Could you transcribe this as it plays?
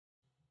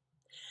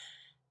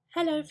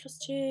Hello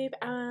Flosstube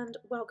and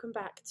welcome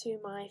back to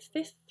my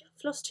 5th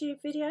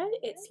Flosstube video.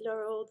 It's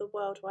Laurel the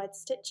Worldwide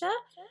Stitcher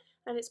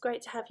and it's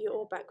great to have you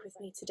all back with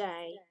me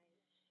today.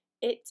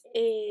 It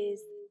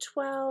is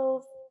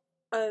 12:06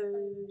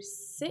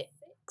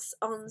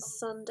 on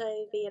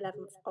Sunday the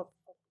 11th of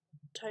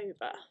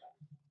October.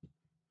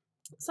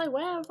 So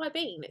where have I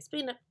been? It's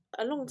been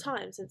a long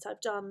time since I've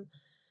done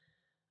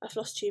a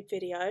Flosstube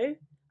video,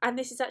 and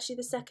this is actually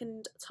the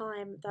second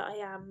time that I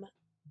am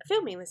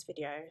filming this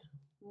video.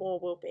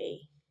 More will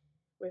be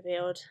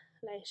revealed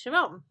later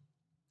on.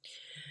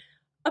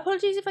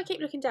 Apologies if I keep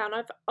looking down.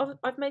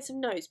 I've made some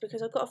notes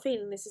because I've got a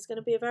feeling this is going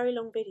to be a very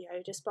long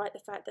video, despite the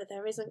fact that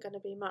there isn't going to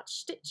be much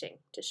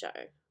stitching to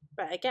show.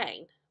 But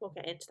again, we'll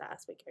get into that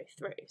as we go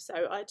through.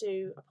 So I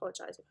do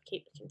apologise if I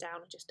keep looking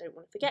down. I just don't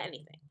want to forget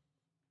anything.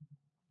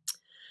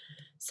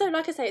 So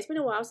like I say, it's been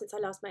a while since I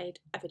last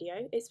made a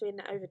video. It's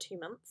been over 2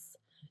 months.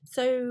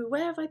 So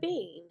where have I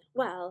been?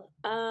 Well,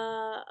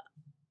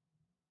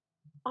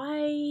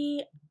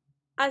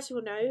 as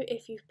you'll know,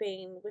 if you've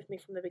been with me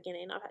from the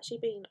beginning, I've actually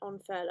been on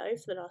furlough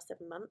for the last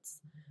 7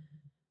 months,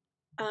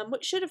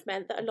 which should have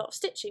meant that a lot of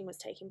stitching was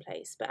taking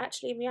place, but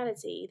actually in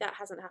reality that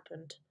hasn't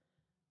happened.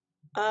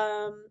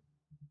 I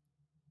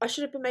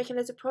should have been making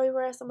loads of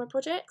progress on my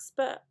projects,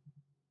 but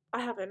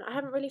I haven't. I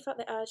haven't really felt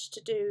the urge to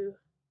do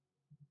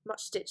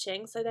much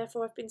stitching, so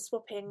therefore I've been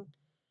swapping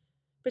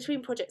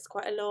between projects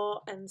quite a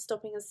lot and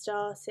stopping and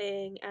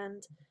starting,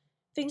 and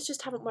things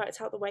just haven't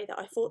worked out the way that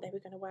I thought they were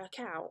going to work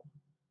out.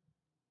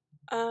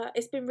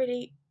 It's been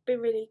really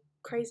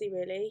crazy,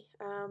 really,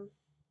 and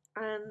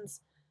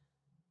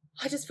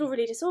I just feel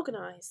really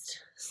disorganised.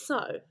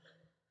 So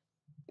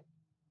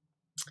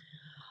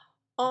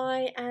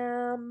I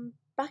am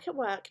back at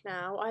work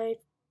now.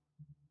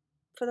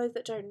 For those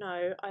that don't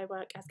know, I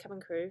work as cabin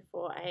crew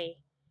for a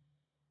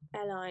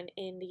airline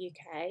in the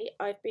UK.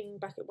 I've been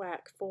back at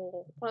work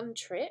for one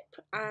trip,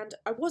 and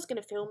I was going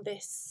to film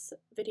this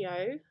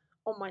video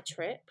on my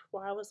trip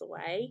while I was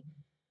away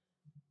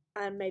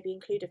and maybe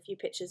include a few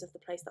pictures of the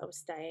place that I was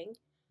staying,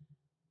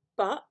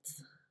 but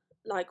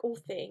like all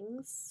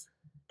things,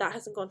 that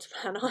hasn't gone to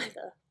plan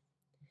either.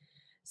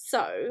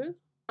 So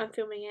I'm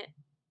filming it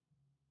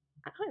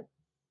at home.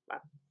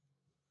 Well,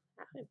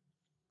 at home.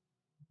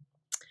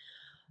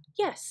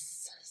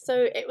 Yes,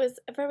 so it was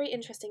very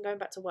interesting going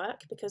back to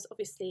work because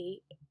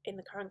obviously in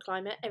the current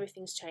climate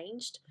everything's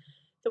changed.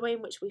 The way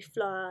in which we're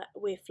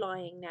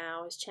flying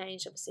now has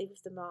changed, obviously,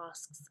 with the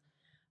masks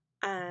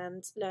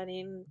and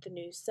learning the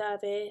new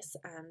service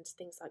and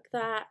things like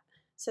that.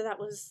 So that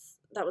was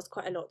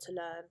quite a lot to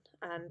learn,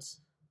 and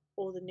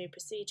all the new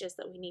procedures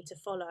that we need to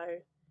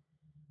follow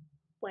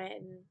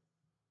when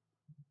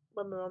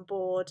we're on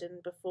board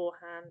and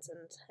beforehand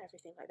and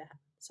everything like that.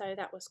 So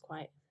that was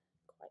quite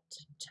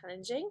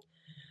challenging,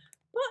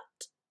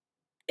 but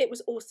it was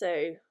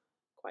also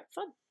quite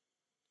fun.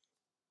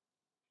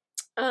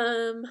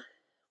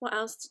 What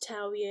else to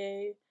tell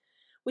you?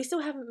 We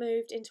still haven't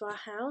moved into our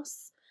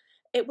house.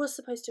 It was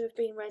supposed to have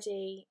been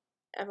ready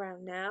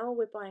around now.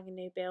 We're buying a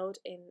new build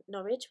in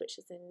Norwich, which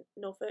is in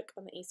Norfolk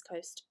on the east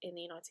coast in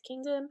the United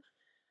Kingdom,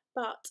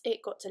 but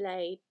it got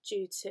delayed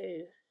due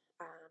to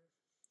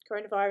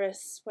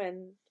coronavirus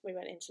when we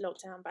went into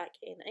lockdown back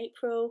in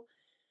April.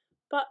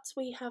 But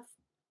we have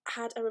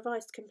had a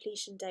revised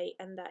completion date,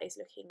 and that is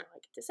looking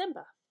like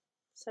December.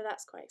 So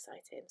that's quite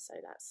exciting.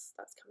 So that's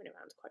coming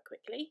around quite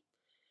quickly.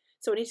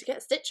 So we need to get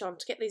a stitch on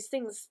to get these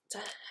things to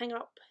hang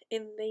up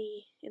in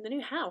the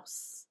new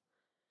house.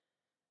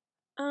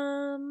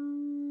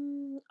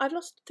 I've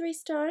lost 3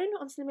 stone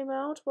on Slimming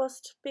World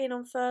whilst being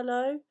on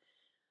furlough,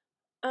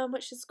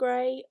 which is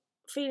great.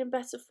 Feeling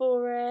better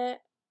for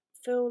it.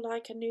 Feel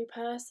like a new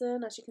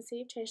person. As you can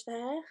see, I've changed the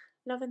hair.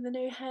 Loving the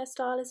new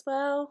hairstyle as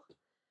well.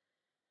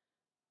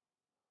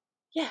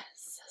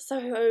 Yes,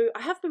 so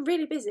I have been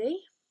really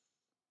busy,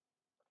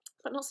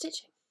 but not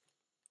stitching.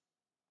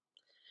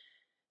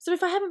 So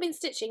if I haven't been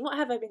stitching, what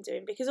have I been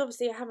doing? Because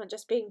obviously I haven't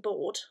just been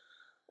bored.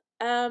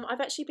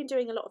 I've actually been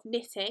doing a lot of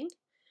knitting.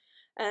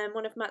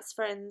 One of Matt's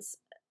friends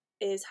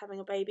is having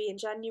a baby in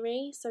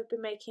January, so I've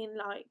been making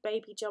like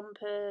baby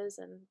jumpers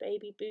and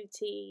baby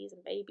booties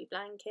and baby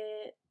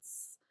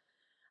blankets.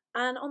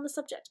 And on the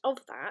subject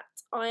of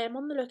that, I am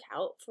on the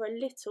lookout for a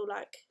little,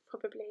 like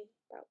probably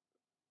about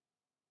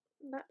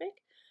that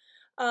big,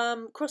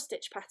 cross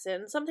stitch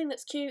pattern, something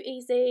that's cute,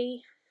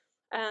 easy,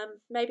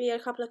 maybe a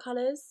couple of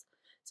colours.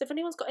 So if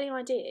anyone's got any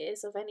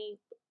ideas of any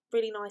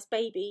really nice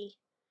baby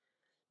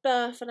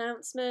birth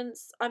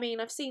announcements, I mean,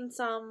 I've seen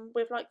some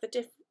with like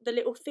the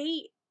little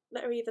feet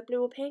that are either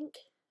blue or pink,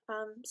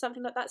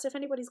 something like that. So if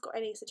anybody's got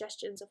any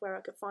suggestions of where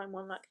I could find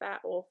one like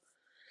that or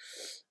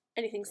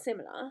anything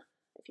similar,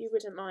 if you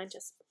wouldn't mind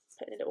just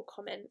putting a little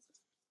comment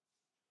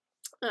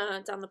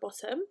down the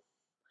bottom.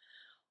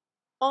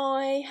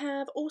 I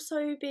have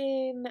also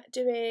been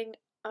doing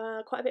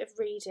quite a bit of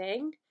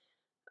reading.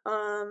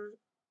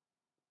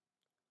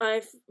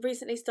 I've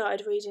recently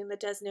started reading the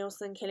Des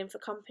Nielsen Killing for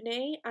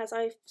Company, as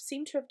I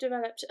seem to have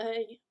developed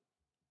a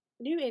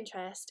new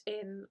interest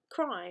in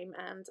crime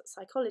and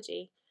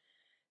psychology.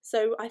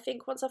 So I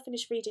think once I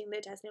finish reading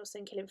the Des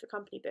Nielsen Killing for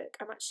Company book,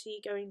 I'm actually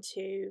going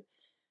to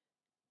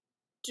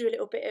do a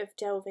little bit of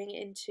delving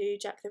into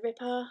Jack the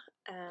Ripper,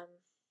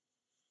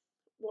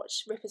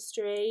 watch Ripper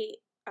Street,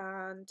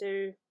 and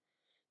do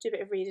a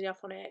bit of reading up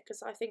on it,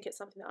 because I think it's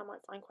something that I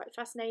might find quite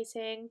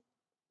fascinating.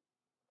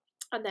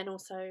 And then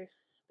also a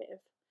bit of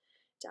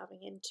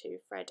delving into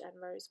Fred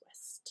and Rose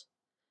West.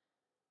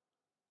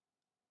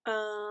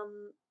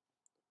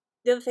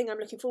 The other thing I'm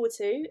looking forward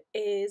to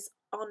is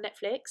on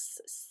Netflix,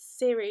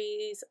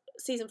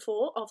 season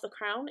 4 of The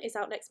Crown is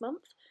out next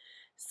month.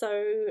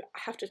 So I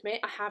have to admit,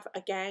 I have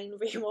again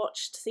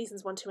rewatched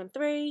seasons 1, 2 and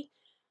 3.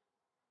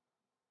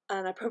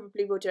 And I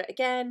probably will do it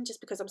again, just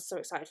because I'm so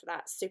excited for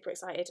that. Super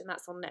excited. And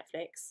that's on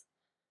Netflix.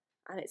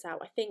 And it's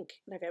out, I think,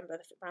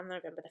 around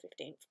November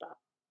the 15th, but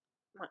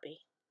might be.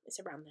 It's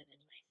around then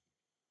anyway.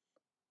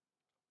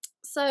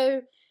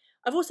 So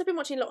I've also been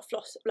watching a lot of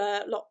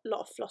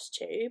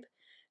Flosstube.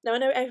 Now I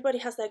know everybody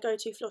has their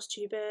go-to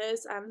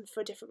Flosstubers and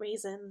for different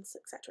reasons,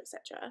 etc.,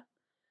 etc.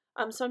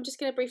 So I'm just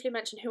going to briefly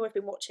mention who I've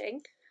been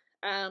watching.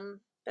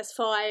 There's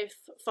five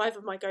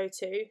of my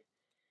go-to.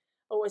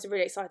 Always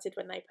really excited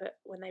when they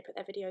put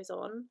their videos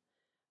on.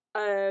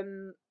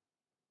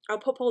 I'll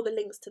pop all the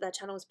links to their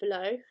channels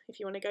below if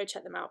you want to go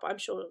check them out, but I'm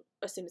sure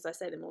as soon as I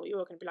say them all, you're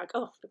all going to be like,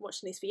 oh, I've been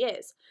watching these for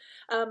years.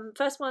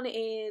 First one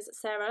is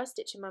Sarah,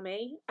 Stitching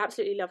Mummy.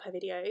 Absolutely love her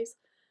videos.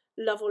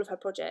 Love all of her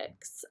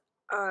projects.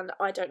 And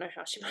I don't know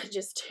how she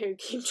manages to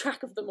keep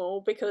track of them all,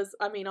 because,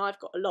 I mean, I've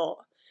got a lot.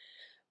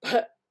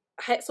 But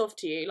hats off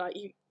to you, like,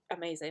 you,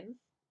 amazing.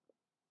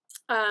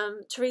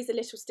 Teresa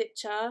Little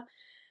Stitcher.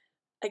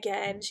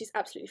 Again, she's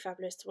absolutely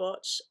fabulous to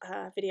watch.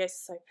 Her videos are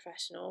so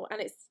professional, and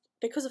it's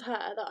because of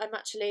her that I'm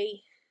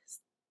actually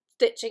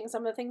stitching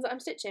some of the things that I'm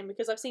stitching,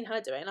 because I've seen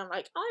her do it and I'm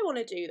like, I want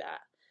to do that.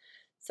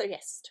 So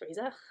yes,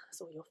 Teresa,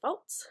 it's all your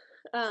fault.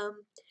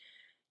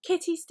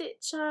 Kitty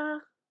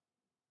Stitcher,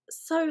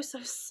 so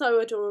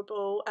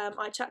adorable.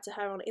 I chat to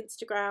her on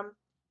Instagram.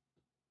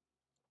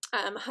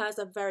 Hers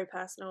are very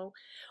personal.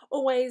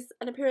 Always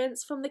an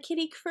appearance from the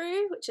Kitty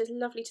crew, which is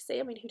lovely to see.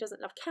 I mean, who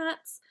doesn't love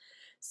cats?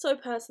 So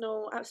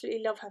personal,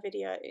 absolutely love her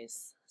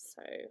videos.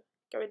 So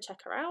go and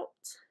check her out.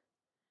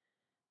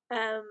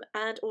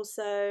 And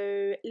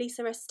also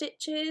Lisa S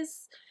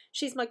Stitches.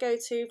 She's my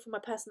go-to for my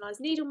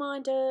personalised needle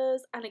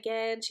minders. And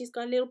again, she's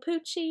got a little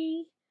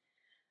Poochie.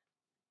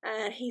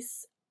 And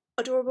he's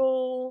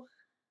adorable.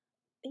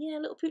 Yeah,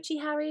 little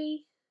Poochie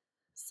Harry.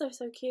 So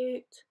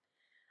cute.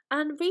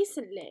 And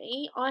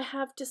recently I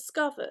have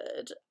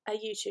discovered a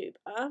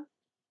YouTuber,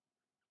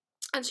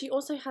 and she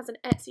also has an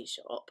Etsy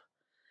shop,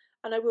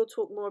 and I will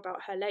talk more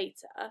about her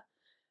later,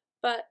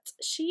 but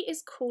she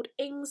is called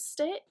Ing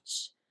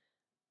Stitch.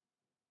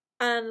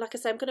 And like I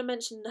say, I'm going to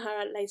mention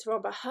her later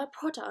on, but her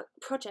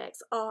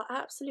projects are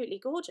absolutely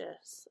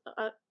gorgeous.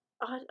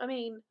 I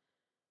mean,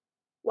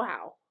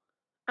 wow,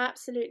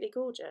 absolutely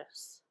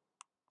gorgeous.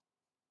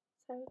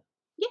 So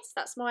yes,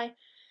 that's my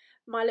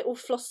little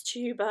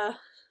Flosstuber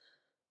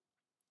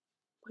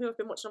who I've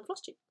been watching on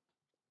Flosstube.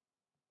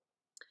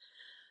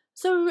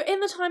 So in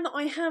the time that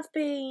I have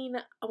been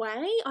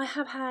away, I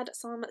have had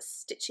some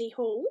Stitchy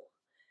haul.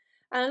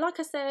 And like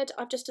I said,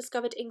 I've just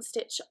discovered Ing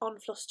Stitch on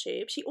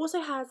Flosstube. She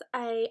also has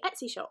a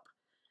Etsy shop.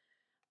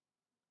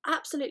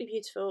 Absolutely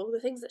beautiful.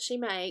 The things that she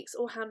makes,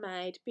 all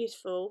handmade,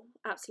 beautiful,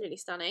 absolutely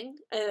stunning.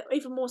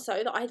 Even more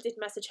so that I did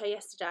message her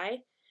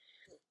yesterday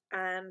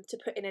to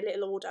put in a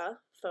little order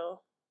for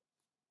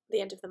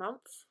the end of the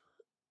month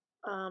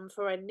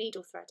for a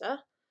needle threader.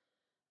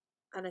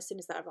 And as soon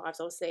as that arrives,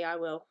 obviously I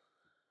will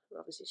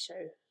obviously show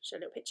a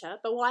little picture.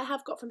 But what I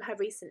have got from her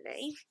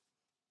recently,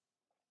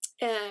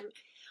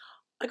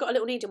 I got a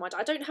little needle minder.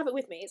 I don't have it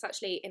with me. It's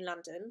actually in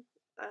London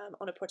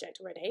on a project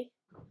already.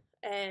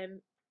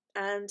 And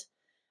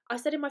I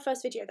said in my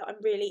first video that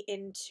I'm really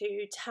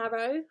into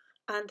tarot,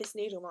 and this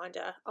needle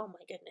minder, oh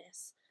my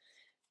goodness.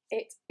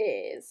 It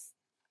is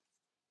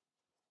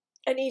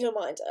a needle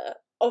minder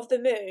of the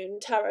moon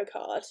tarot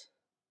card.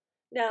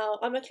 Now,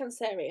 I'm a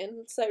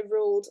Cancerian, so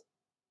ruled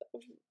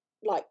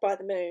like by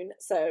the moon.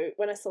 So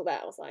when I saw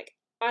that, I was like,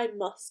 I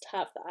must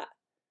have that.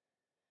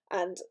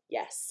 And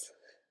yes,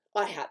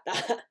 I had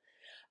that.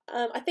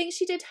 I think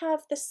she did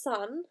have the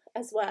sun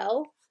as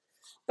well,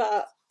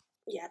 but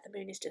yeah, the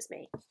moon is just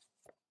me.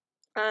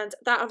 And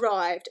that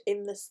arrived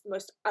in this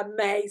most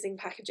amazing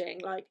packaging.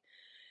 Like,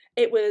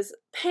 it was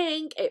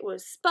pink, it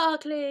was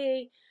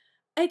sparkly.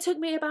 It took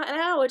me about an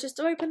hour just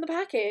to open the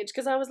package,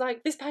 because I was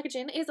like, this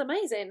packaging is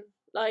amazing.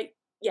 Like,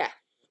 yeah.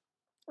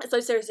 So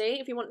seriously,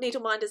 if you want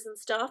needle minders and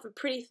stuff, and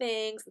pretty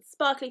things, and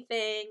sparkly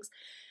things,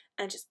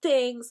 and just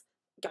things,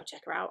 go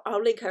check her out.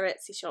 I'll link her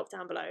Etsy shop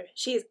down below.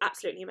 She is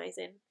absolutely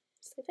amazing.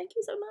 So thank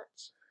you so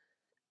much.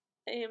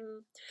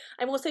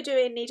 I'm also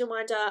doing Needle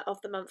Minder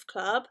of the Month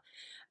Club.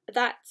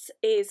 That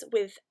is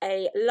with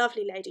a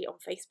lovely lady on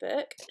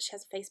Facebook. She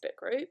has a Facebook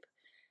group,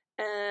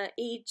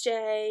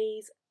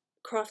 EJ's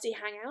Crafty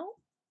Hangout.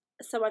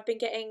 So I've been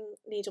getting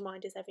needle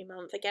minders every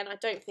month. Again, I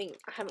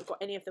haven't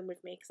got any of them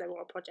with me because they were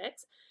on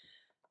projects.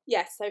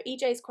 Yes, so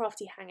EJ's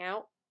Crafty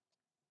Hangout.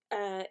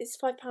 It's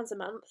 £5 a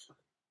month.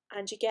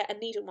 and you get a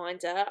needle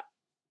minder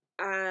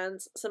and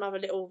some other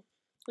little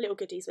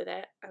goodies with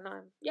it. And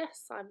I'm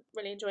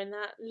really enjoying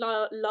that.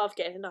 Love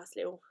getting a nice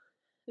little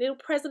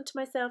present to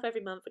myself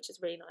every month, which is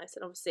really nice.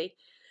 And obviously,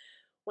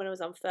 when I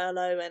was on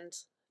furlough and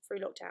through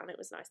lockdown, it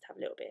was nice to have a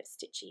little bit of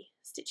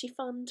stitchy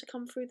fun to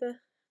come through the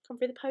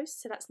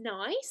post. So that's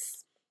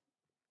nice.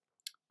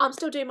 I'm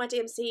still doing my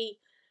DMC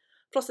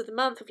floss of the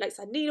month with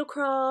Lakeside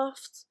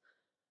Needlecraft,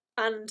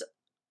 and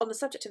on the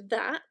subject of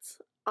that,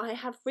 I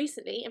have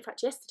recently, in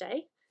fact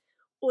yesterday,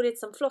 ordered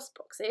some floss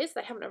boxes.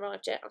 They haven't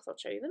arrived yet, as I'll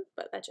show you them,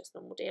 but they're just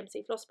normal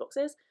DMC floss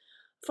boxes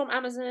from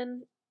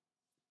Amazon,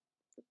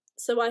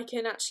 so I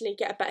can actually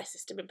get a better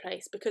system in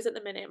place, because at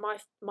the minute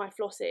my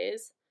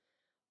flosses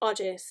are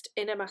just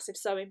in a massive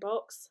sewing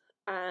box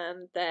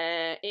and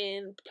they're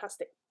in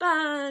plastic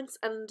bags.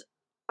 And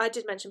I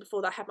did mention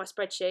before that I had my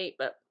spreadsheet,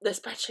 but the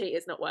spreadsheet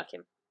is not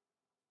working.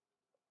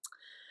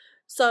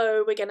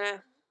 So we're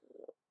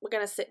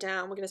gonna sit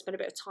down, we're gonna spend a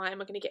bit of time,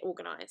 we're gonna get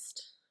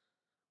organised.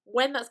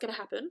 When that's gonna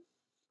happen,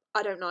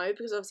 I don't know,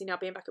 because obviously now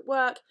being back at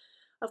work,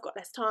 I've got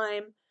less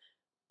time,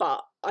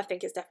 but I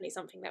think it's definitely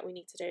something that we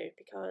need to do,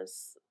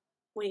 because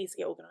we need to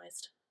get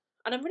organised.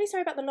 And I'm really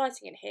sorry about the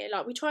lighting in here.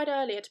 Like, we tried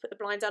earlier to put the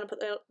blind down and put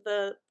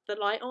the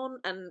light on,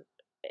 and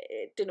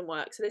it didn't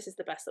work. So this is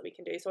the best that we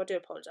can do. So I do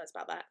apologise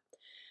about that.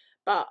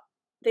 But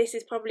this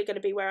is probably going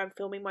to be where I'm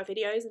filming my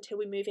videos until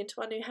we move into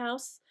our new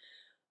house.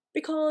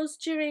 Because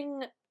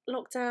during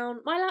lockdown,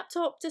 my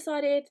laptop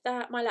decided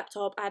that my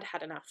laptop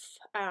had enough.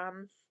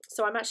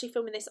 So I'm actually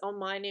filming this on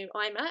my new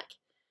iMac.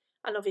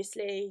 And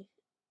obviously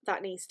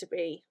that needs to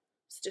be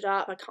stood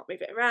up. I can't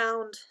move it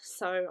around.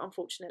 So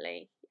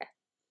unfortunately, yeah,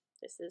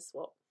 this is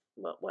what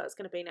it's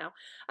going to be now.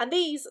 And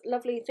these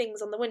lovely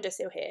things on the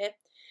windowsill here,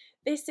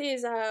 this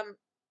is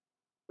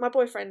my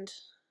boyfriend.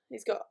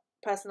 He's got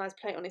a personalised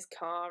plate on his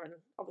car, and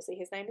obviously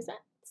his name is there.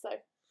 So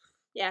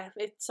yeah,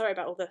 sorry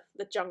about all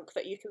the junk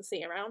that you can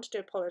see around. I do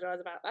apologise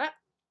about that.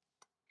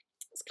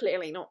 It's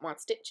clearly not my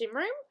stitching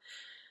room.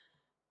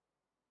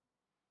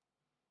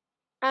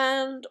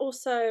 And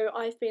also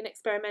I've been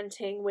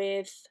experimenting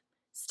with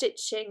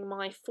stitching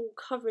my full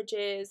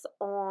coverages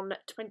on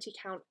 20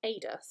 count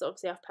Ada. So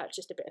obviously I've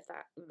purchased a bit of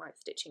that in my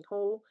stitching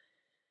haul.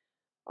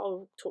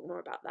 I'll talk more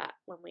about that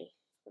when we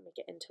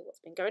get into what's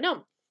been going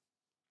on.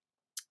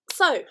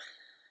 So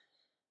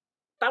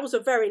that was a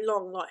very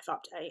long life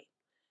update.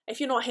 If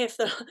you're not here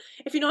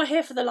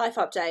for the life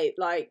update,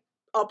 like,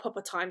 I'll pop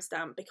a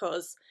timestamp,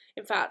 because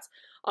in fact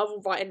I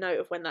will write a note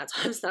of when that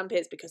timestamp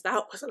is, because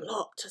that was a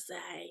lot to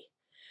say.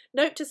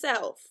 Note to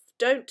self: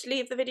 don't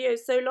leave the videos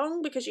so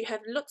long, because you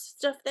have lots of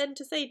stuff then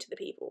to say to the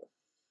people.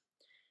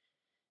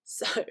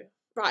 So,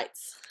 right,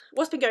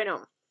 what's been going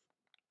on?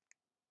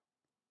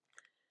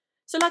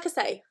 So like I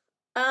say,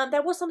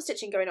 there was some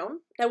stitching going on.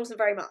 There wasn't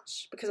very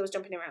much, because I was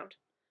jumping around.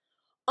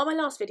 On my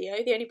last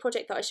video, the only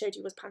project that I showed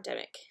you was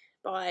Pandemic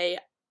by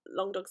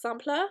Long Dog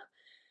Sampler.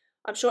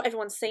 I'm sure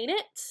everyone's seen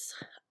it.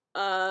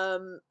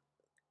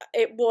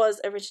 It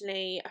was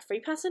originally a free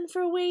pattern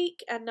for a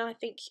week, and I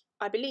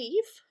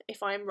believe,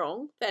 if I'm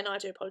wrong, then I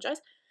do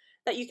apologise,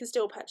 that you can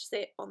still purchase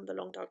it on the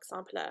Long Dog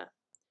Sampler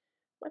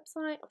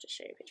website. I'll just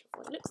show you a picture of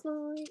what it looks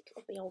like,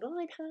 of the old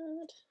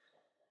iPad.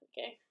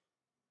 Okay.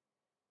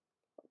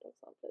 Long Dog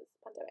Sampler's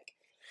Pandemic.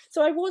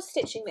 So I was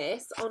stitching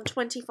this on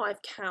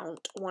 25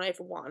 count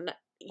 1/1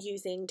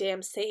 using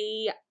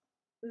DMC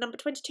number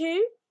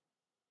 22.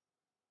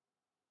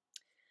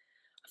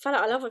 I fell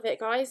out of love with it,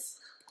 guys.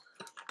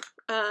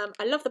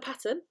 I love the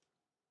pattern.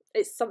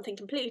 It's something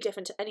completely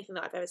different to anything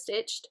that I've ever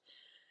stitched.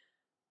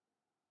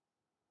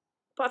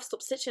 But I've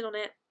stopped stitching on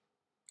it.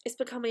 It's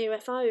become a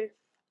UFO.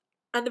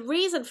 And the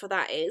reason for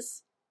that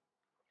is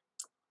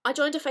I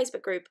joined a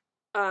Facebook group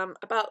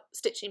about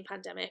stitching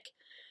Pandemic,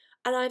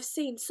 and I've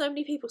seen so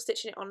many people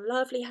stitching it on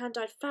lovely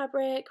hand-dyed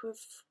fabric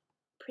with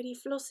pretty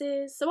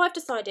flosses. So I've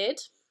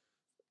decided,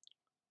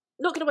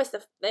 not going to waste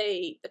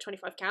the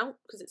 25 count,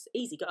 because it's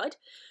easy guide.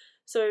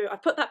 So I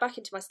put that back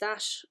into my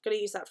stash. Going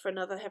to use that for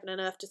another Heaven and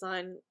Earth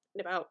design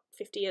in about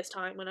 50 years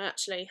time, when I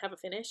actually have a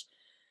finish.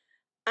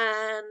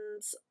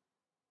 And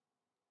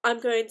I'm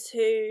going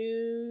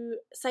to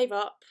save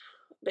up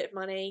a bit of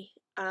money,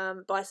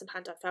 buy some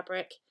hand-dyed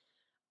fabric,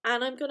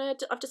 and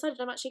I've decided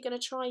I'm actually going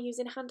to try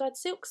using hand-dyed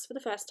silks for the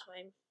first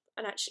time,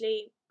 and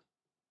actually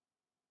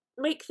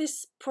make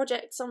this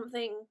project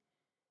something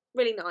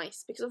really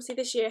nice, because obviously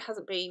this year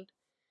hasn't been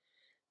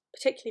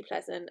particularly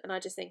pleasant, and I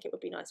just think it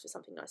would be nice for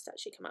something nice to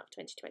actually come out of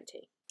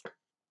 2020.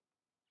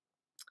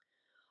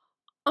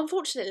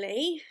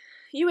 Unfortunately,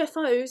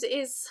 UFOs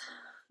is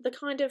the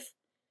kind of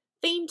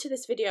theme to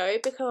this video,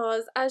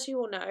 because as you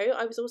all know,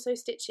 I was also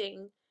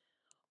stitching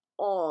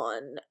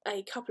on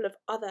a couple of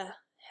other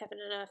Heaven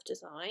and Earth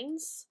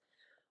designs,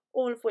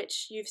 all of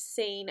which you've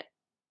seen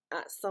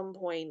at some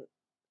point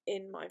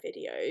in my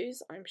videos,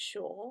 I'm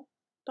sure,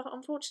 but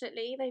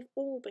unfortunately they've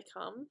all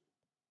become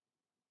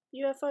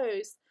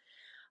UFOs.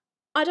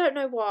 I don't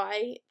know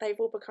why they've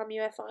all become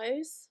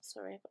UFOs.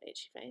 Sorry, I've got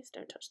itchy face,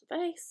 don't touch the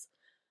face.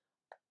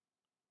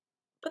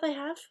 But they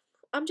have.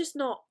 I'm just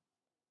not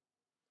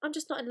I'm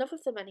just not in love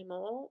with them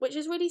anymore, which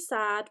is really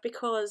sad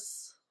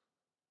because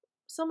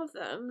some of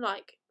them,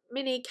 like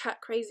Mini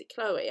Cat Crazy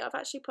Chloe, I've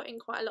actually put in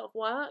quite a lot of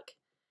work,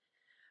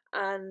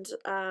 and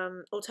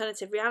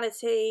alternative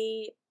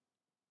reality,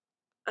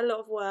 a lot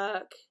of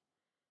work,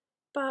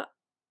 but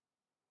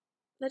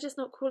they're just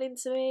not calling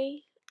to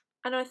me.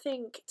 And I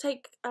think,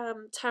 take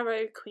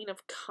Tarot Queen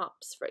of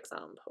Cups, for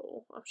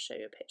example. I'll show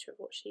you a picture of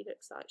what she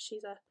looks like.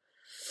 She's a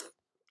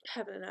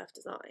Heaven and Earth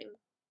design.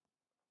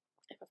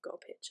 If I've got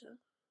a picture.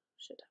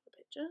 Should have a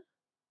picture.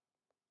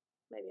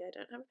 Maybe I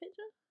don't have a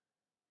picture.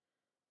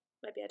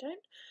 Maybe I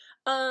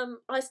don't.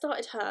 I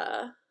started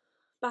her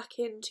back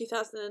in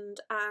 2000 and...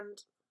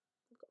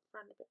 I've got a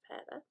random bit of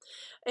hair there.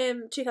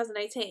 In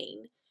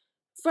 2018.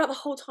 Throughout the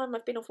whole time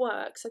I've been off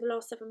work, so the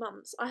last 7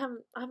 months, I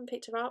haven't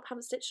picked her up,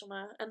 haven't stitched on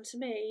her, and to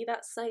me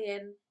that's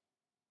saying,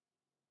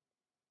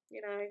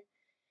 you know,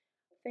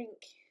 think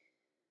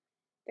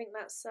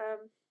that's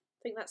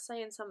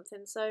saying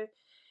something. So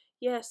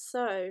yes,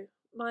 so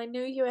my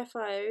new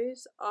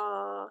UFOs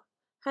are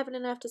Heaven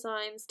and Earth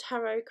Designs,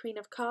 Tarot Queen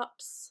of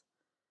Cups,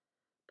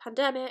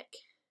 Pandemic,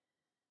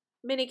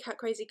 Mini Cat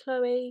Crazy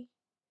Chloe,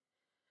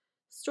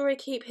 Story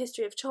Keep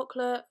History of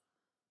Chocolate,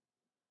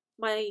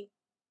 my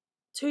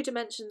 2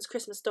 Dimensions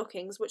Christmas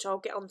stockings, which I'll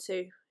get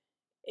onto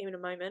in a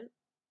moment,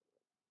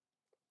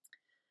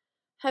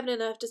 Heaven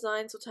and Earth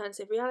Designs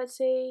Alternative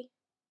Reality.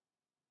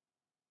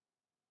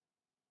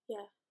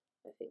 Yeah,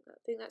 I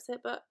think that's it.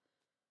 But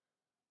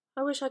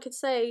I wish I could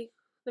say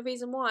the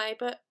reason why,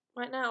 but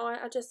right now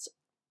I just,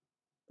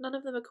 none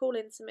of them are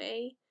calling to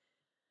me,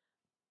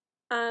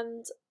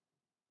 and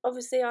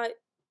obviously I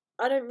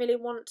don't really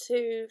want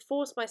to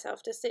force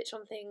myself to stitch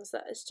on things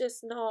that is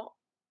just not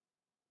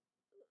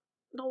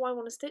what I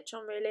want to stitch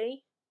on,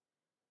 really.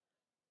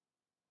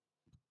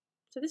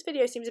 So this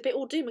video seems a bit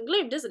all doom and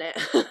gloom, doesn't it?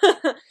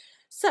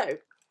 So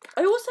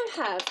I also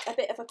have a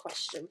bit of a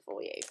question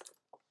for you.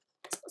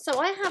 So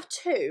I have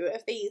 2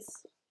 of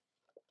these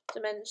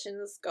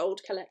Dimensions Gold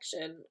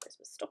Collection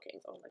Christmas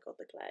stockings. Oh my god,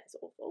 the glare is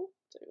awful.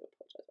 Do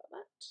apologise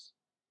about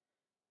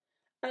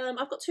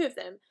that. I've got 2 of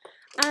them,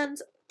 and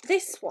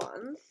this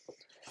one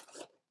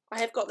I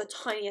have got the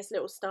tiniest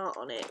little star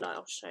on it. Like,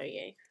 I'll show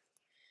you.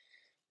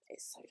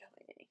 It's so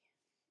tiny.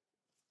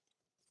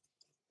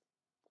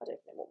 I don't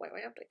know what way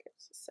I am to it.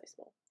 It's so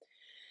small.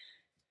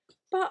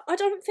 But I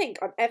don't think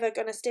I'm ever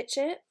gonna stitch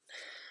it.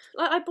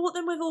 Like, I bought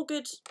them with all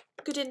good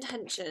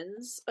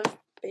intentions of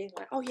being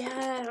like, oh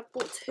yeah, I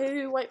bought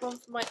 2, make one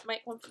for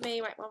make one for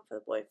me, make one for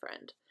the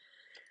boyfriend.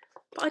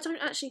 But I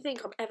don't actually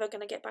think I'm ever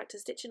gonna get back to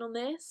stitching on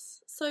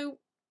this. So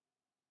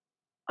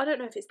I don't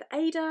know if it's the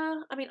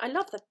Ada. I mean, I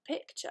love the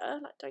picture.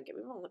 Like, don't get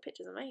me wrong, the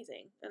picture's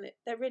amazing, and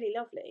they're really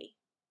lovely.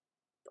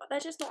 But they're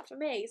just not for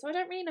me. So I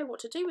don't really know what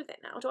to do with it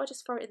now. Do I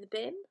just throw it in the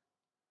bin?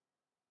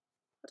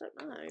 I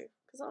don't know,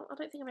 because I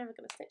don't think I'm ever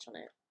going to stitch on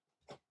it.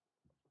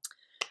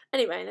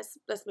 Anyway,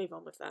 let's move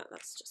on with that.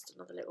 That's just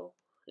another little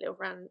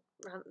rant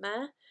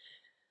there.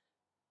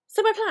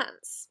 So my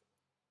plans.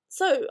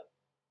 So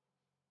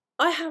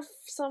I have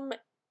some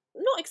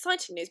not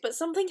exciting news, but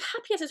something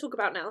happier to talk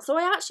about now. So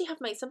I actually have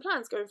made some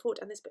plans going forward,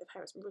 and this bit of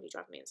hair is really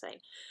driving me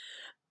insane.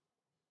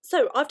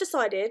 So I've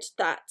decided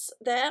that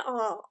there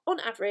are, on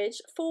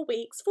average, 4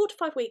 to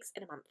 5 weeks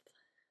in a month.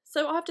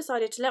 So I've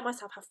decided to let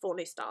myself have 4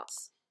 new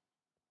starts.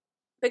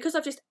 Because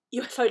I've just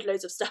UFO'd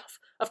loads of stuff,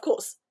 of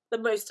course, the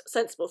most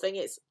sensible thing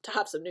is to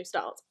have some new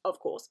starts, of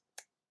course.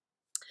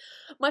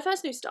 My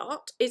first new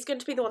start is going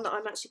to be the one that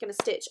I'm actually going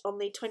to stitch on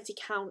the 20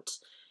 count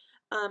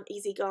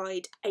Easy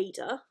Guide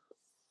Ada.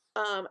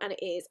 And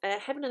it is a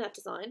Heaven and Earth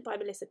design by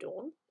Melissa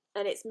Dawn,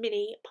 and it's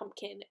Mini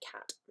Pumpkin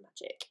Cat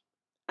Magic.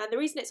 And the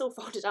reason it's all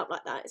folded up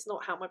like that is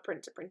not how my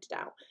printer printed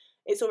out.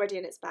 It's already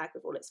in its bag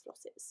with all its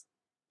flosses.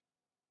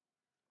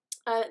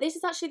 This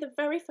is actually the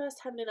very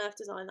first Heaven and Earth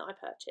design that I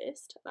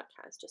purchased. That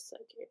cat is just so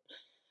cute.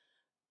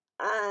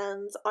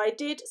 And I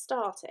did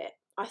start it.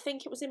 I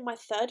think it was in my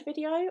 3rd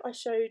video. I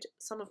showed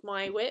some of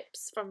my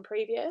whips from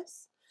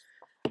previous.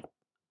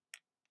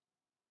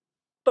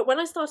 But when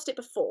I started it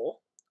before,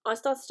 I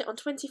started it on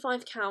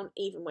 25 count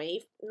even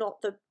weave,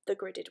 not the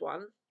gridded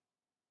one.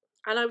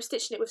 And I was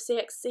stitching it with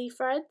CXC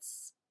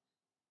threads.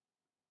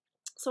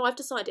 So I've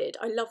decided,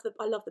 I love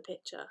the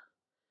picture.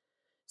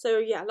 So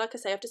yeah, like I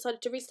say, I've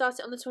decided to restart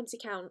it on the 20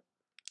 count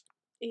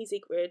Easy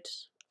Grid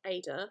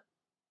Ada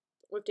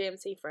with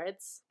DMC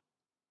threads,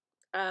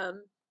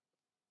 and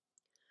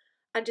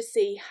just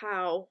see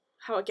how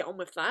I get on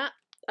with that.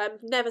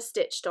 I've never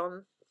stitched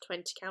on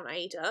 20 count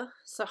Ada,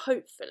 so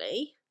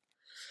hopefully,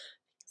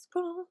 fingers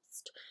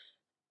crossed,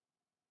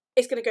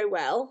 it's going to go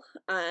well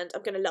and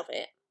I'm going to love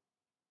it.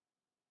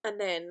 And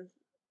then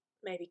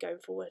maybe going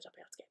forward I'll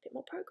be able to get a bit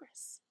more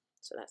progress.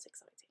 So that's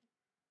exciting.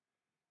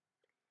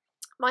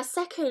 My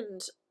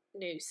second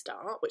new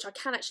start, which I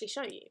can actually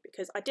show you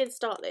because I did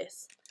start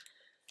this,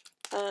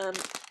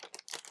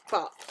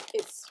 but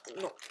it's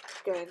not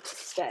going to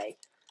stay,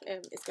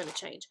 it's going to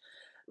change.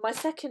 My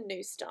second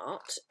new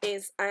start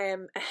is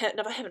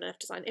another Heaven and Earth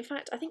design. In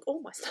fact, I think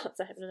all my starts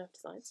are Heaven and Earth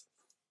designs.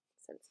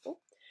 Sensible.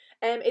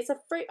 It's a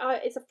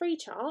free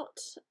chart.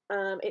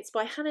 It's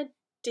by Hannah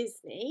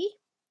Disney,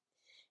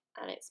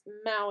 and it's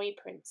Maui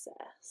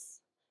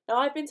Princess. Now,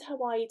 I've been to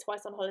Hawaii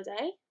twice on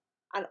holiday,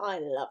 and I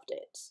loved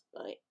it.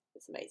 Like,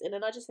 it's amazing,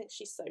 and I just think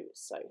she's so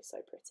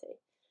pretty,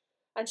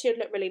 and she would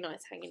look really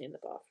nice hanging in the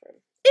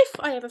bathroom if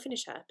I ever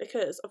finish her,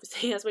 because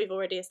obviously, as we've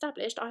already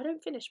established, I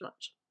don't finish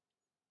much.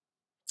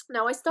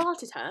 Now, I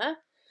started her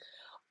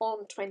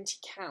on 20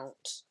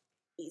 count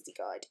easy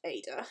guide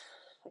Ada.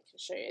 I can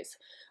show you.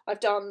 I've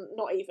done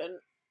not even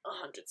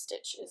 100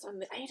 stitches,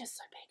 and the Ada's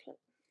so big. Look,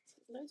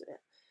 there's loads of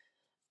it,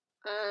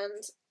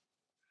 and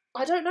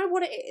I don't know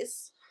what it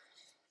is,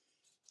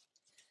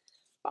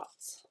 but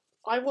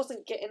I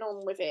wasn't getting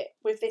on with it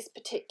with this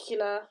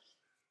particular.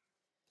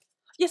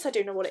 Yes, I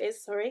do know what it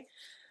is. Sorry,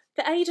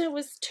 the Ada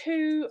was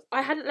too.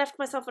 I hadn't left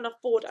myself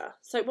enough border,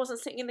 so it wasn't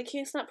sitting in the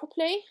Q-snap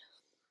properly.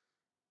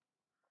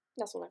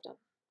 That's all I've done.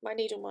 My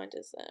needle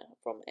minder's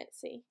from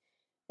Etsy.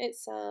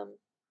 It's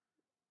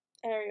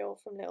Ariel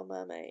from Little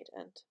Mermaid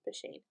and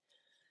Basheen.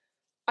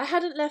 I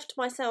hadn't left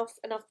myself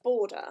enough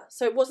border,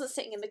 so it wasn't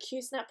sitting in the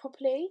Q-snap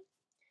properly.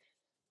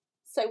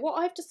 So what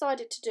I've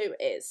decided to do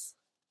is,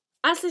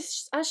 as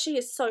she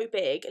is so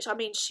big, I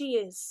mean, she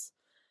is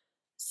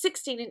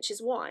 16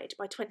 inches wide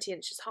by 20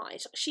 inches high.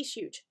 She's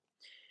huge.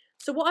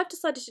 So what I've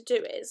decided to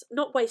do is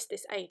not waste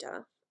this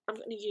Ada. I'm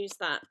going to use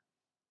that,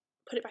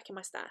 put it back in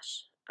my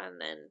stash, and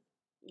then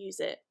use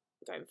it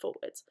going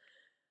forwards.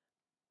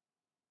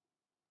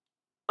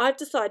 I've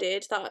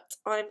decided that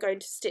I'm going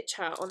to stitch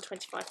her on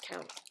 25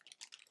 count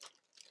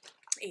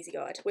easy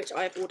guide, which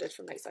I've ordered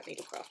from Lakeside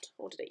Needlecraft.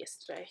 Ordered it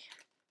yesterday.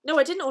 No,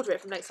 I didn't order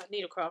it from Lakeside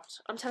Needlecraft.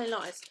 I'm telling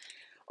lies.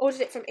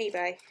 Ordered it from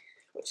eBay,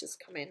 which has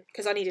come in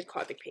because I needed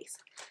quite a big piece.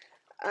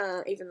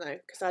 Even though,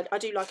 because I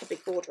do like a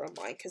big border on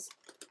mine, because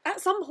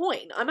at some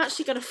point I'm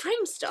actually going to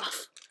frame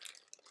stuff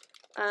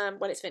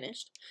when it's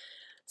finished.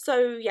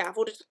 So yeah, I've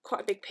ordered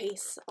quite a big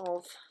piece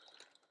of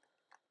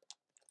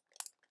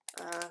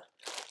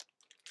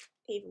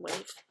even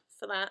weave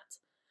for that,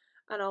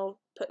 and I'll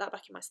put that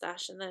back in my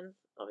stash, and then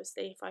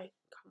obviously if I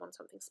come on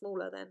something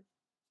smaller, then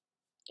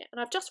yeah. And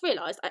I've just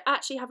realised I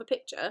actually have a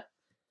picture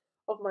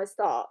of my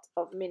start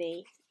of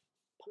mini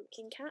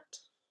pumpkin cat.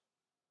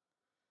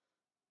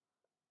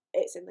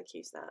 It's in the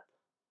Q-snap.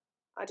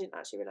 I didn't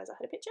actually realise I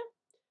had a picture,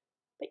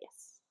 but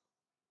yes.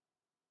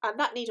 And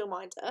that needle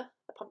minder,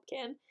 the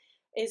pumpkin,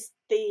 is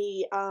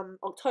the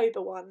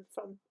October one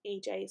from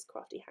EJ's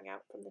Crafty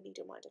Hangout from the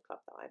Needle Minder Club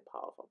that I'm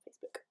part of on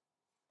Facebook.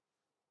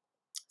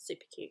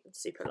 Super cute and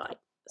super light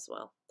as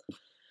well.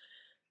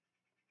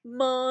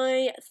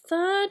 My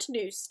third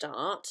new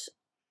start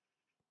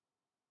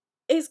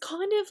is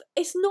kind of,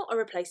 it's not a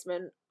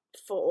replacement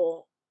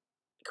for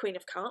Queen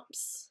of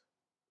Cups,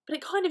 but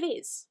it kind of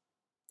is.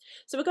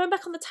 So we're going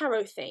back on the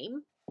tarot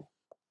theme.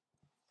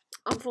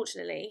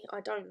 Unfortunately, I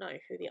don't know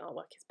who the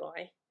artwork is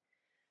by.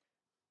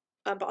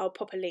 But I'll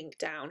pop a link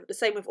down. The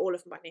same with all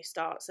of my new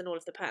starts and all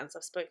of the patterns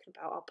I've spoken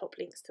about. I'll pop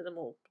links to them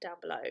all down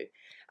below.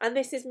 And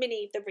this is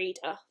Minnie the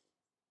Reader.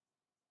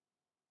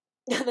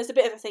 There's a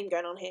bit of a thing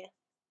going on here.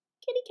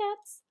 Kitty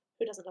cats.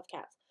 Who doesn't love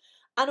cats?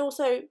 And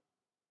also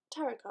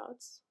tarot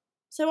cards.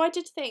 So I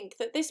did think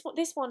that this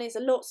one is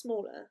a lot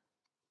smaller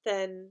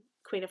than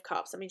Queen of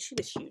Cups. I mean, she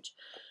was huge.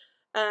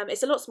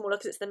 It's a lot smaller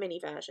because it's the mini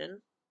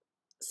version.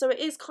 So it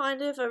is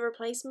kind of a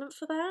replacement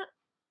for that.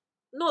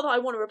 Not that I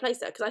want to replace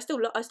that, because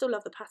I still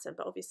love the pattern,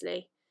 but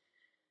obviously,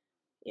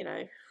 you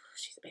know,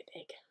 she's a bit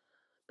big.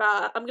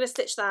 But I'm going to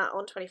stitch that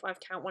on 25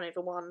 count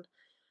 1/1.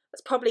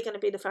 That's probably going to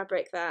be the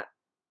fabric the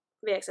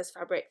excess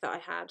fabric that I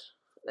had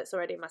that's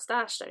already in my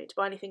stash. Don't need to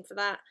buy anything for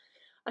that.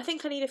 I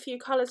think I need a few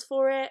colours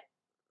for it.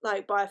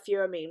 Like, by a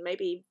few I mean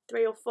maybe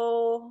 3 or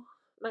 4,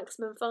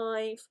 maximum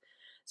 5.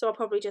 So I'll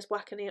probably just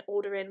whack an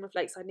order in with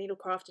Lakeside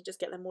Needlecraft and just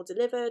get them all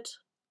delivered.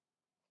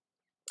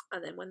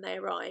 And then when they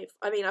arrive,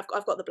 I mean, I've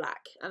got the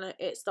black, and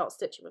it starts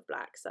stitching with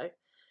black, so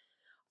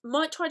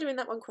might try doing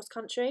that one cross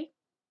country.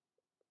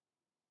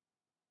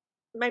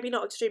 Maybe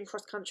not extreme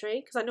cross country,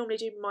 because I normally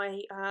do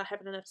my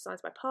Heaven and Earth designs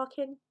by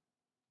parking.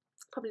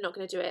 Probably not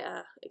going to do it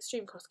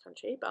extreme cross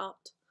country, but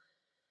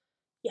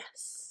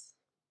yes,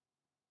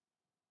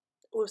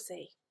 we'll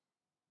see.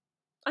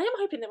 I am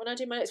hoping that when I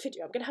do my next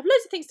video, I'm going to have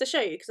loads of things to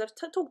show you, because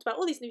I've talked about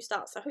all these new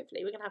starts, so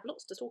hopefully we're going to have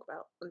lots to talk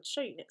about and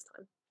show you next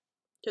time.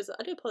 Because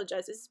I do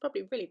apologise, this is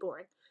probably really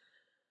boring.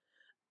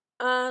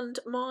 And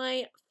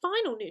my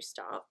final new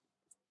start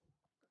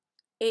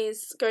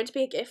is going to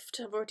be a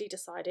gift. I've already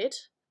decided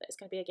that it's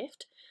going to be a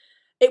gift.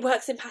 It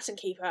works in Pattern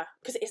Keeper,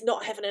 because it is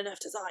not a Heaven and Earth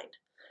design.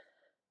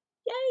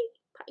 Yay!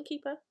 Pattern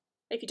Keeper.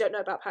 If you don't know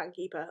about Pattern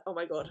Keeper, oh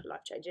my god,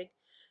 life-changing.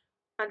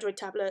 Android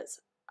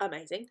tablets,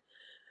 amazing.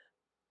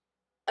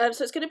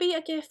 So it's going to be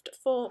a gift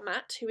for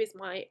Matt, who is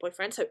my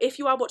boyfriend. So if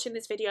you are watching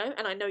this video,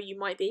 and I know you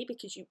might be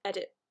because you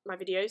edit my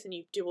videos and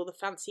you do all the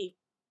fancy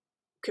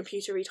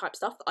computery type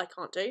stuff that I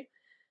can't do,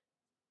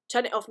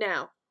 turn it off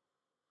now.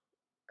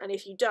 And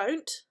if you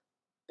don't,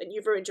 then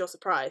you've ruined your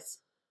surprise.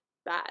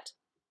 Bad.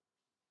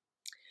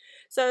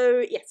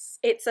 So yes,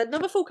 it's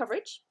another full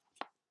coverage.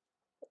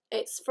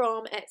 It's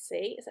from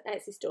Etsy. It's an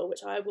Etsy store,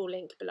 which I will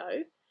link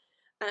below.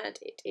 and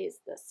it is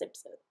The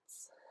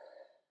Simpsons.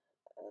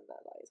 And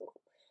that is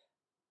awful.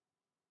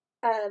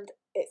 And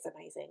it's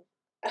amazing.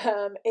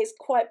 It's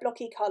quite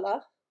blocky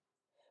colour,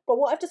 but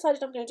what I've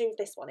decided I'm going to do with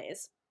this one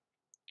is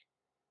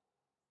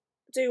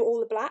do all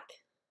the black,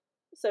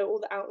 so all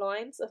the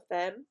outlines of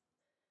them,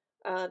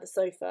 the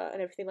sofa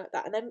and everything like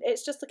that, and then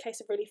it's just a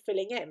case of really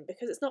filling in,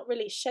 because it's not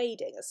really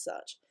shading as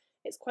such,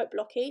 it's quite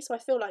blocky, so I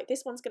feel like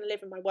this one's going to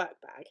live in my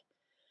work bag,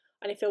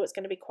 and I feel it's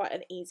going to be quite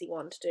an easy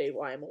one to do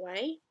while I'm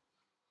away,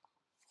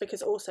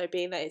 because also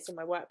being that it's in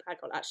my work bag,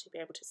 I'll actually be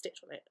able to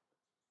stitch on it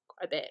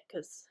quite a bit,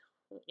 because,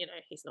 you know,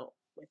 he's not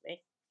with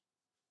me.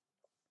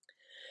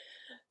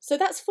 So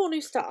that's 4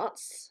 new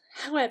starts.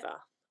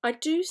 However, I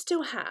do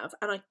still have,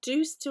 and I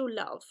do still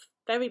love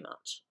very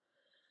much,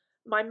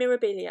 my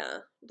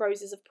Mirabilia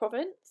Roses of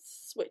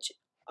Provence, which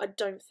I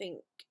don't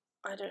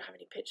have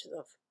any pictures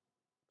of.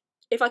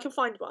 If I can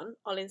find one,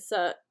 I'll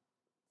insert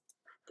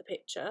the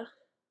picture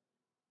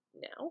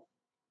now.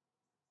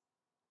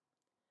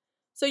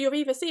 So you're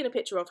either seeing a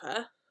picture of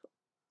her,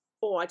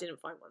 or I didn't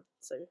find one,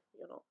 so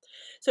you're not.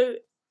 So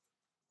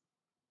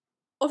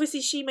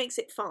obviously she makes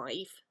it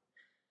 5.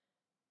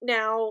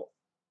 Now,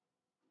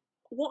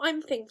 what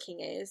I'm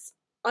thinking is,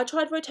 I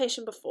tried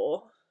rotation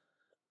before,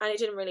 and it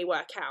didn't really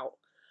work out.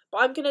 But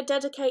I'm going to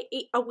dedicate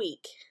a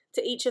week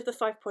to each of the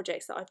 5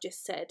 projects that I've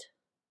just said,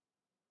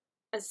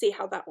 and see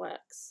how that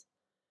works.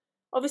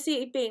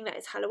 Obviously, being that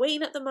it's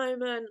Halloween at the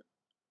moment,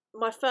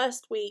 my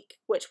first week,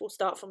 which will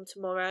start from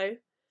tomorrow,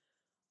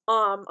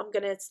 I'm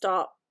going to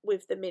start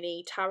with the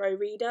mini tarot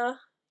reader,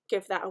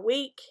 give that a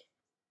week.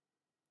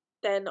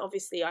 Then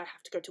obviously I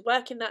have to go to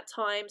work in that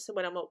time, so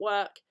when I'm at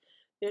work,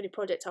 the only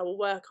project I will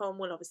work on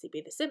will obviously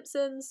be The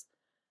Simpsons.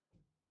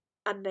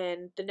 And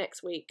then the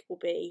next week will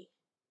be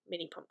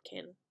Mini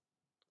Pumpkin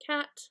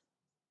Cat,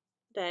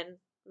 then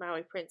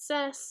Maui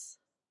Princess,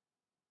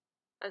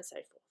 and so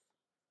forth,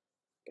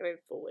 going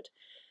forward.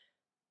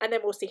 And then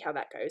we'll see how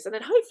that goes. And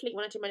then hopefully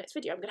when I do my next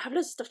video, I'm going to have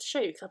loads of stuff to show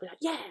you, because I'll be like,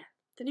 yeah,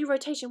 the new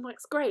rotation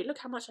works great. Look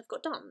how much I've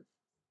got done.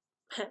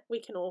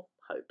 We can all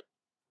hope.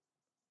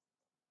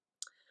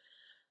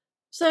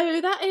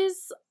 So that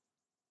is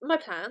my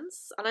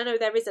plans. And I know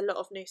there is a lot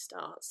of new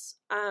starts,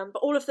 but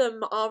all of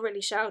them are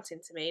really shouting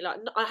to me. Like,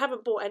 I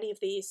haven't bought any of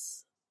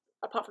these,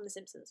 apart from The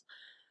Simpsons.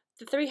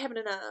 The 3 Heaven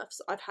and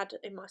Earths I've had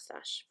in my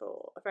stash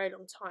for a very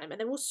long time, and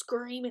they're all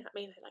screaming at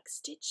me. They're like,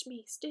 stitch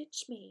me,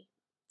 stitch me.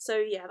 So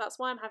yeah, that's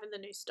why I'm having the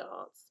new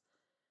starts.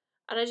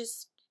 And I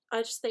just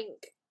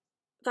think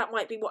that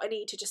might be what I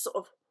need to just sort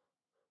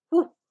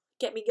of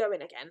get me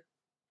going again.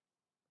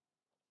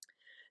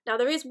 Now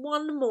there is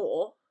one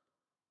more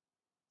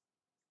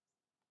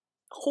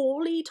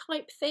haul-y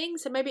type thing,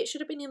 so maybe it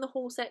should have been in the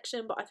haul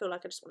section, but I feel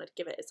like I just wanted to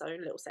give it its own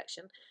little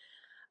section.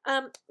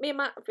 Me and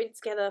Matt have been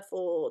together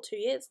for 2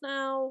 years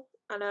now.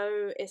 I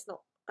know it's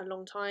not a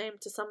long time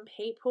to some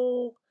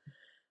people,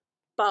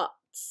 but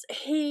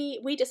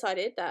we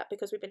decided that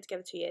because we've been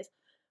together 2 years,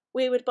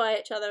 we would buy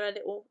each other a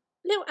little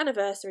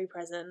anniversary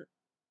present.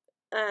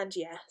 And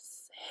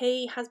yes,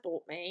 he has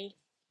bought me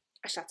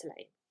a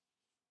chatelaine.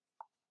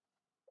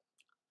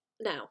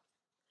 Now,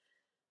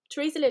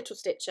 Teresa Little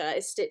Stitcher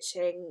is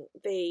stitching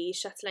the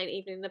chatelaine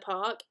Evening in the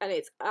Park, and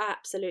it's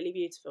absolutely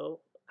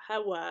beautiful.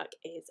 Her work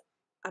is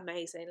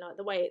amazing. Like,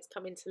 the way it's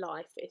coming to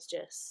life is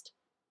just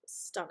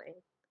stunning,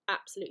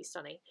 absolutely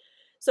stunning.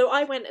 So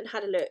I went and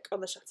had a look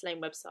on the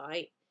Chatelaine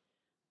website,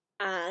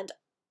 and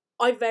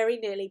I very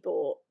nearly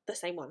bought the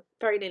same one,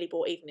 very nearly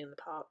bought Evening in the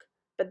Park,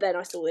 but then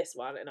I saw this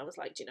one and I was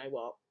like, do you know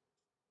what,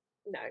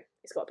 no,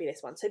 it's got to be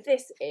this one. So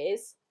this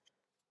is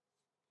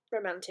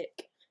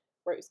Romantic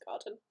Rose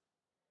Garden,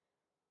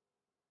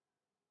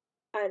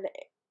 and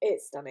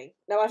it's stunning.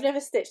 Now, I've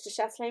never stitched a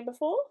chatelaine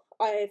before.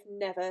 I've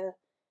never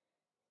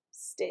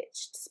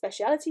stitched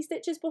speciality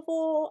stitches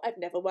before. I've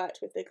never worked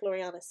with the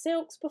Gloriana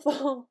silks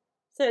before.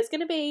 So it's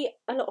going to be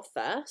a lot of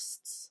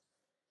firsts,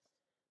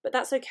 but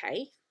that's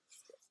okay.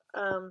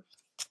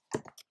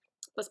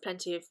 There's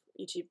plenty of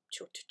YouTube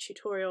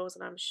tutorials,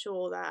 and I'm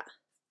sure that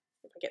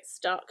if I get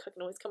stuck, I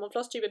can always come on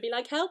Flosstube and be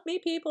like, help me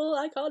people,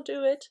 I can't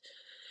do it.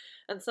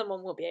 And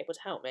someone will be able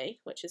to help me,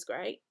 which is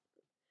great.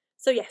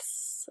 So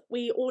yes,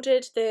 we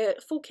ordered the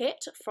full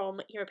kit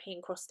from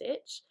European Cross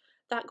Stitch.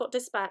 That got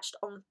dispatched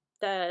on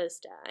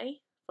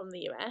Thursday from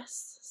the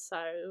US.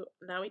 So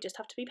now we just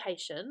have to be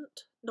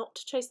patient, not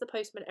to chase the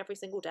postman every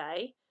single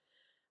day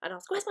and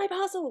ask, where's my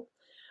parcel?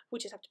 We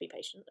just have to be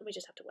patient and we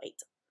just have to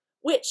wait.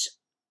 Which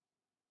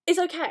is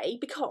okay,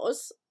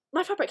 because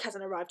my fabric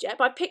hasn't arrived yet,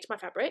 but I've picked my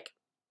fabric.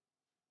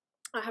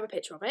 I have a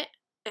picture of it.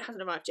 It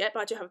hasn't arrived yet,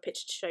 but I do have a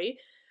picture to show you.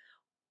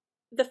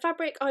 The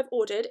fabric I've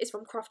ordered is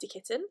from Crafty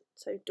Kitten,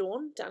 so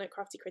Dawn down at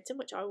Crafty Kitten,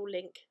 which I will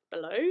link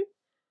below.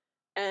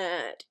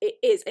 And it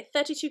is a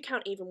 32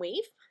 count even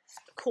weave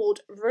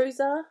called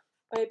Rosa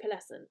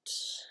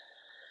Opalescent,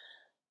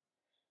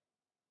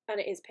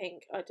 and it is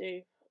pink. I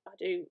do.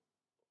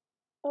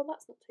 Oh,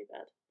 that's not too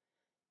bad.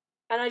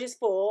 And I just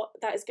thought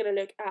that is going to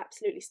look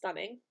absolutely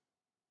stunning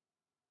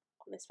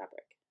on this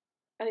fabric.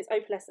 And it's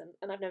opalescent,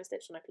 and I've never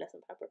stitched on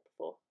opalescent fabric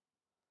before.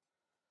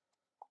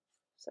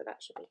 so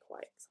that should be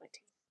quite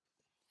exciting.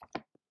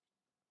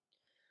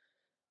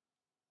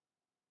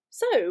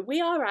 So we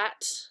are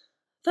at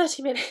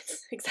 30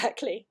 minutes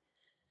exactly.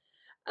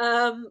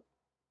 And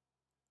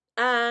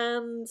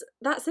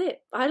that's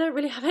it. I don't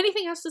really have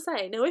anything else to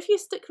say. Now, if you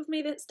stuck with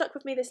me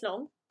this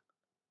long,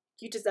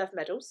 you deserve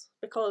medals,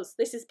 because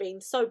this has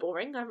been so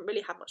boring. I haven't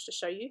really had much to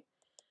show you.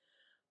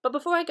 But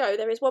before I go,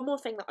 there is one more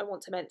thing that I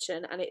want to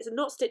mention, and it is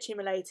not stitching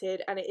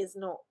related, and it is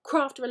not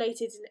craft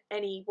related in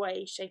any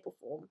way, shape or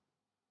form.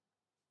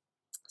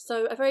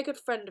 So a very good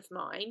friend of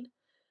mine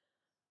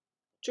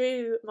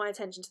drew my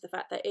attention to the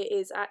fact that it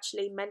is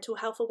actually Mental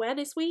Health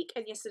Awareness Week,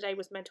 and yesterday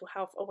was Mental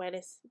Health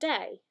Awareness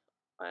Day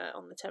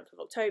on the 10th of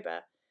October.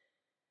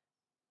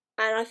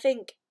 And I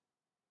think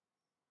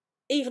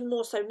even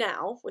more so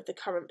now, with the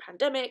current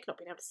pandemic, not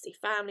being able to see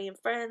family and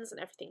friends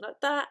and everything like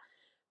that,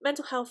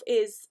 mental health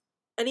is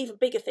an even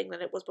bigger thing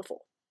than it was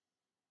before.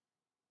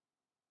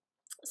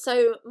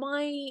 So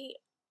my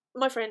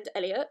friend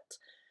Elliot,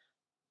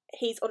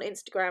 he's on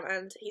Instagram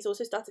and he's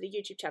also started a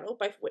YouTube channel,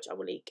 both of which I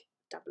will link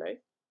down below,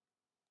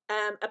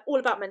 all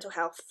about mental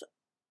health.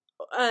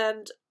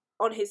 And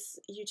on his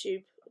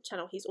YouTube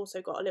channel, he's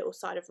also got a little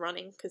side of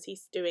running, because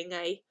he's doing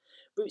a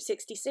Route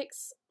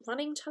 66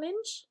 running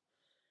challenge.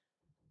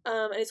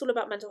 And it's all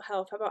about mental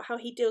health, about how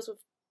he deals with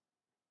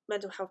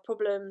mental health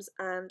problems,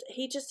 and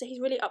he's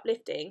really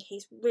uplifting.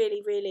 He's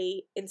really,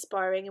 really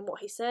inspiring in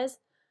what he says,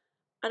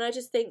 and I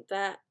just think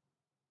that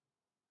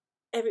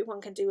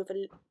everyone can do with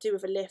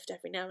a lift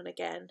every now and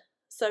again.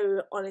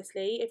 So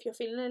honestly, if you're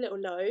feeling a little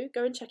low,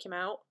 go and check him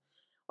out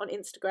on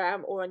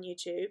Instagram or on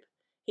YouTube.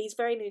 He's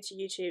very new to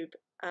YouTube,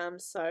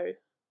 so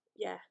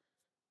yeah,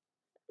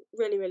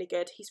 really, really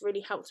good. He's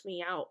really helped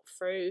me out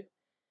through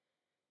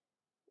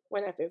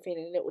when I've been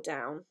feeling a little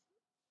down.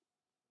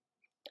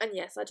 And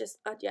yes, I just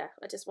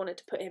wanted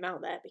to put him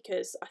out there,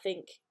 because I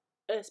think,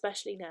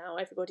 especially now,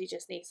 everybody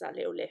just needs that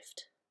little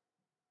lift.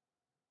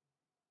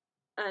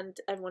 And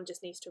everyone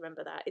just needs to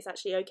remember that it's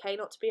actually okay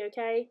not to be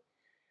okay.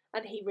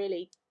 And he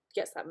really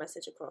gets that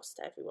message across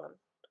to everyone.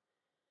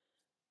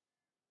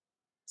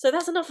 So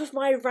that's enough of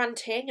my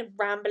ranting and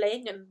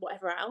rambling and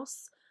whatever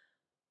else.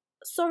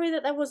 Sorry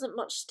that there wasn't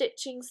much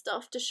stitching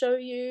stuff to show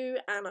you,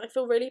 and I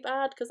feel really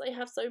bad because I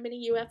have so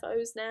many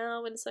UFOs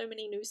now and so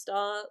many new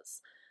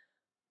starts.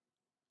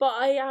 But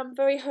I am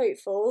very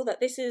hopeful that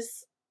this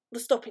is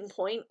the stopping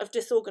point of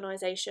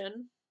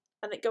disorganisation,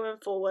 and that going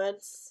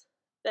forwards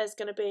there's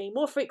going to be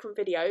more frequent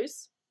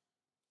videos,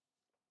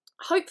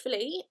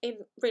 hopefully in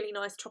really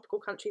nice tropical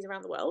countries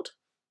around the world,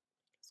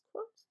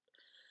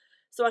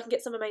 so I can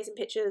get some amazing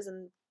pictures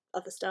and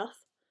other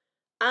stuff,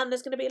 and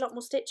there's going to be a lot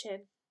more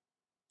stitching.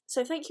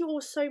 So thank you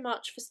all so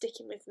much for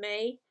sticking with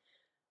me.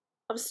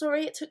 I'm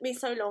sorry it took me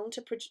so long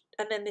to produce,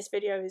 and then this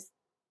video is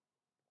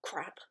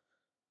crap.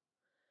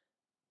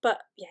 But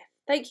yeah,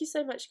 thank you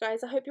so much,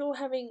 guys. I hope you're all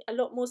having a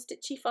lot more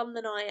stitchy fun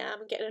than I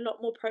am, and getting a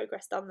lot more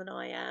progress done than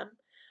I am.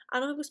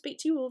 And I will speak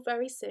to you all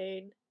very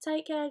soon.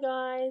 Take care,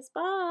 guys.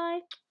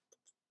 Bye.